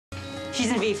She's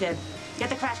in V-fib. Get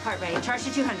the crash cart ready. Charge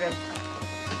to 200.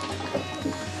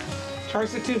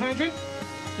 Charge to 200?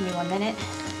 Give me 1 minute.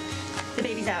 The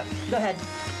baby's out. Go ahead.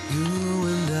 You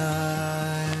and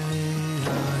I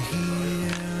are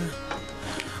here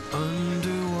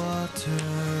underwater.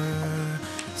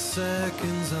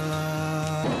 Seconds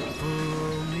up,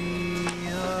 pull me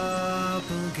up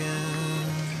again.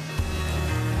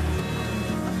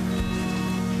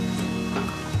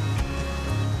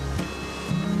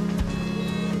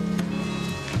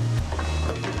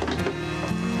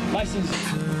 License.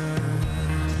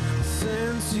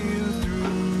 Sense you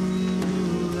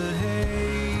through the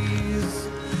haze,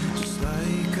 just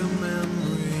like a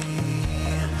memory.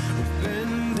 We've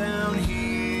been down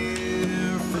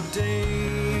here for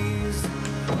days.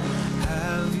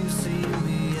 Have you seen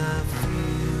me? I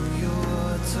feel your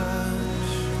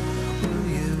touch when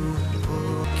you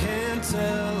pull. Can't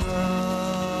tell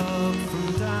up from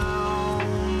down,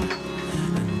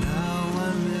 and now I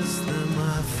miss them. I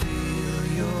feel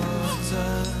your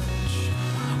touch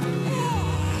when you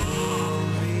pull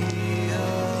me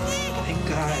up. Thank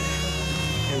God.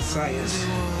 And science.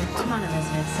 Come on,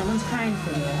 Elizabeth. Someone's crying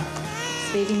for you.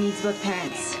 This baby needs both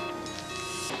parents.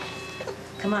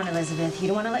 Come on, Elizabeth. You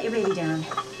don't want to let your baby down.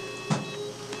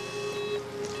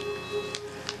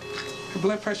 Her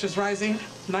blood pressure's rising,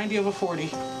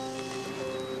 90/40.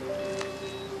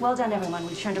 Well done, everyone.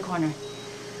 We've turned a corner.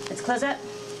 Let's close up.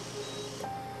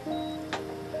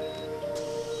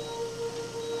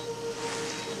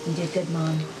 You did good,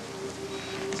 Mom.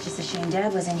 It's just a shame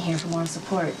Dad was in here for more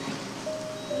support.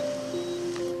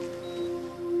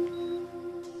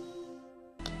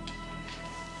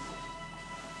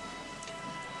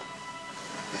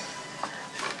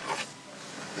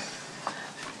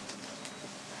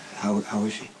 How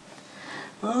is she?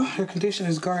 Well, her condition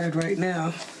is guarded right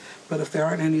now, but if there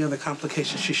aren't any other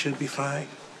complications, she should be fine.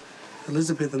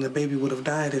 Elizabeth and the baby would have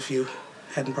died if you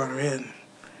hadn't brought her in.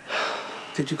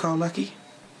 Did you call Lucky?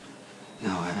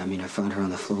 No, I mean, I found her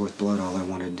on the floor with blood. All I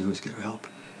wanted to do was get her help.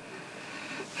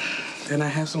 Then I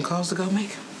have some calls to go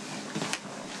make.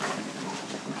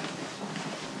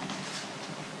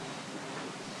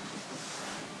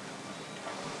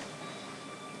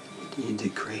 You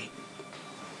did great.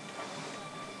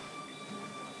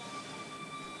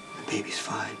 The baby's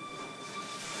fine.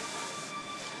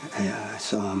 I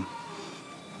saw him.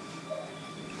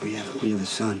 We have a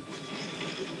son.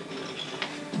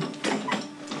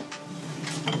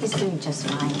 He's doing just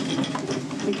fine.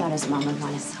 We thought his mom would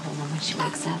want to hold him when she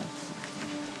wakes up.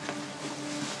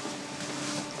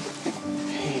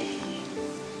 Hey.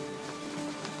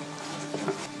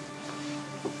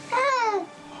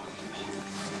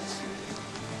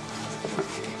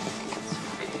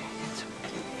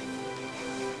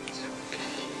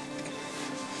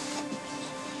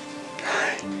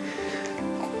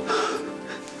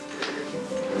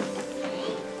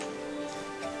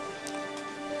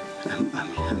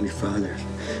 I'm your father.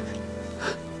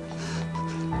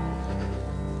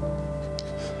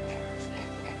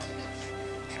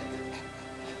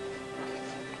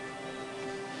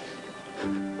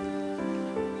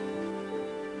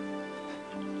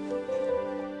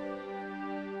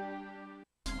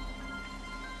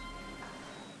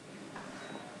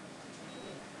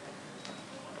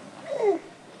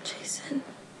 Jason.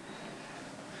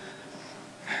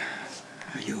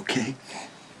 Are you okay?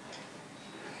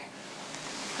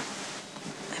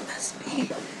 Me.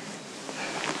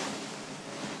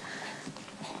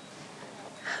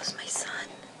 How's my son?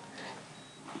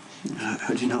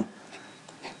 How'd you know?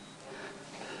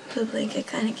 The blanket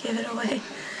kind of gave it away.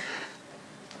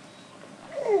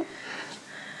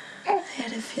 I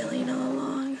had a feeling all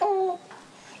along. Oh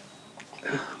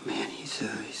man,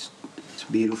 he's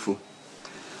beautiful.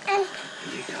 Here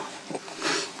you go.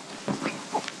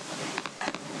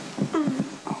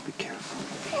 Oh, be careful.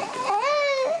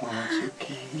 Oh, it's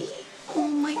okay. Oh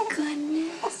my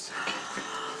goodness.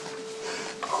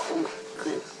 Oh my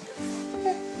goodness.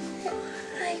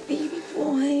 Hi, baby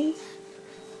boy.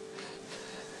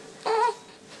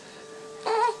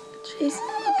 Jason,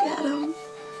 look at him.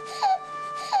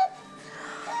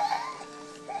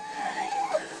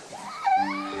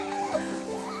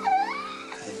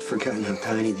 I'd forgotten how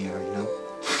tiny they are, you know?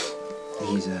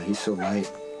 He's so light.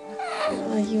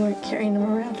 Well, you weren't carrying him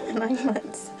around for 9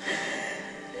 months.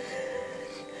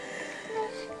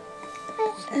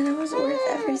 And it was worth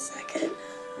every second.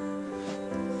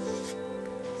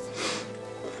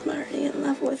 I'm already in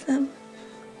love with him.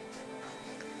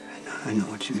 I know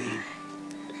what you mean.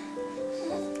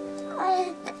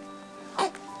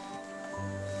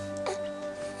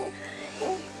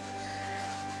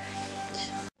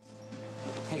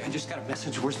 Hey, I just got a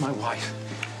message. Where's my wife?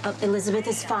 Oh, Elizabeth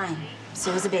is fine.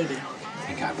 So is the baby.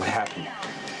 Thank God. What happened?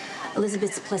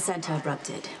 Elizabeth's placenta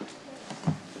erupted.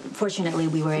 Fortunately,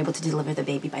 we were able to deliver the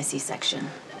baby by C-section.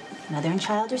 Mother and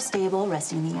child are stable,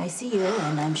 resting in the ICU,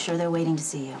 and I'm sure they're waiting to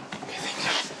see you. Okay,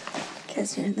 thank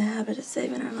Guess you're in the habit of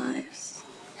saving our lives.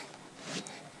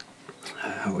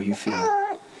 How are you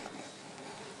feeling?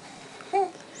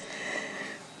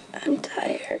 I'm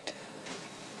tired.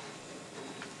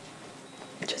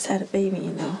 Just had a baby,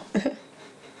 you know.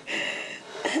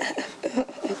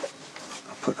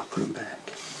 I'll put him back.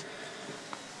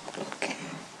 Okay.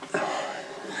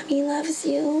 Mommy loves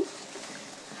you.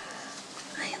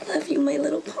 I love you, my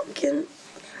little pumpkin.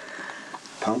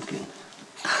 Pumpkin?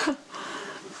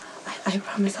 I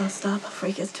promise I'll stop before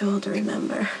he gets too old to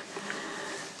remember.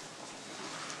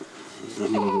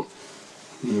 I'm gonna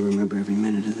remember every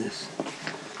minute of this.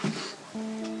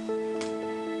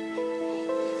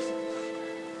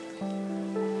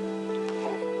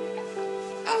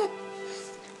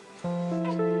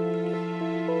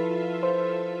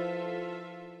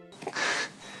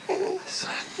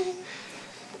 Son.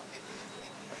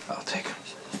 I'll take him.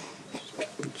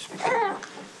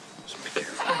 Just be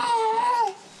careful.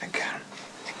 I got him.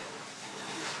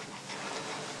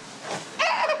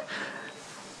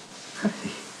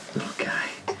 Hey, little guy.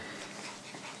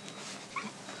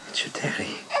 It's your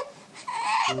daddy.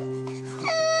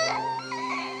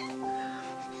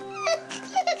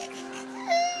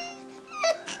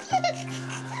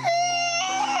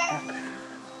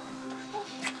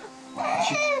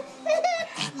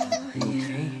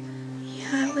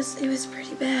 Yeah, it was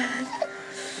pretty bad.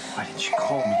 Why didn't you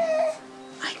call me?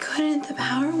 I couldn't. The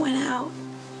power went out.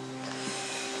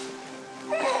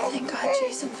 Thank God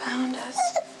Jason found us.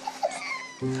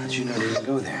 How'd you know to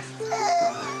go there?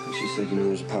 She said, you know,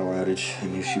 there's a power outage. I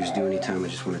knew if she was due any time. I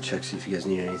just want to check, see if you guys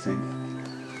need anything.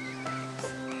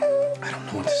 I don't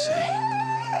know what to say.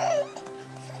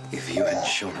 If you hadn't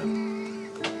shown up.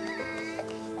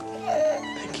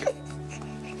 Thank you.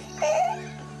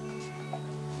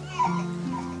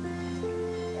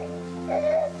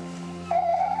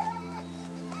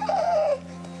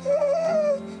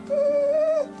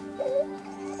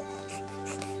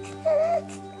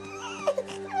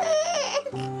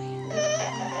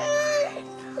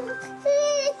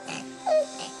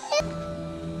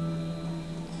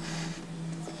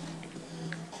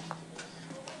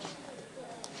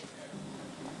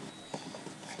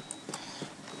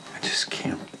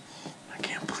 I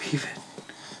can't believe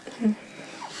it.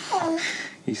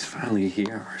 He's finally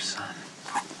here, our son.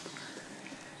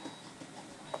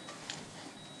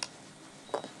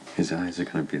 His eyes are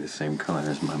gonna be the same color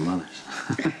as my mother's.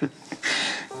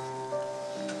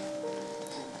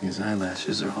 His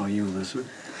eyelashes are all you, Elizabeth.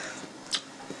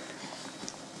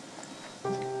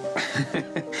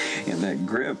 And that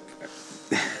grip.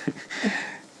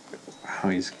 Wow,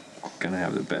 he's gonna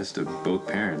have the best of both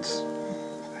parents.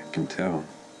 I can tell.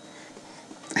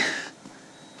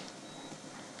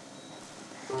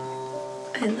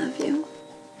 I love you.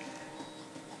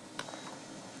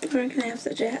 We're gonna have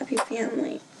such a happy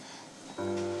family.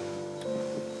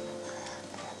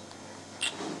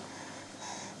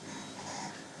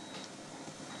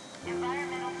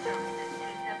 Environmental services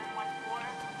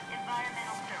 2714.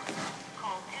 Environmental services.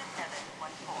 Call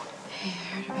 2714. Hey, I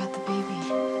heard about the baby.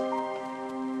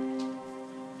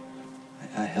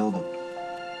 I held him.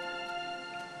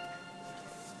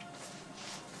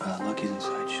 Lucky's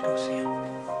inside. Just go see him.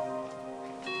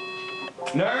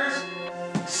 Nurse?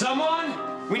 Someone?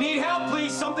 We need help,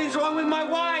 please. Something's wrong with my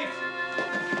wife.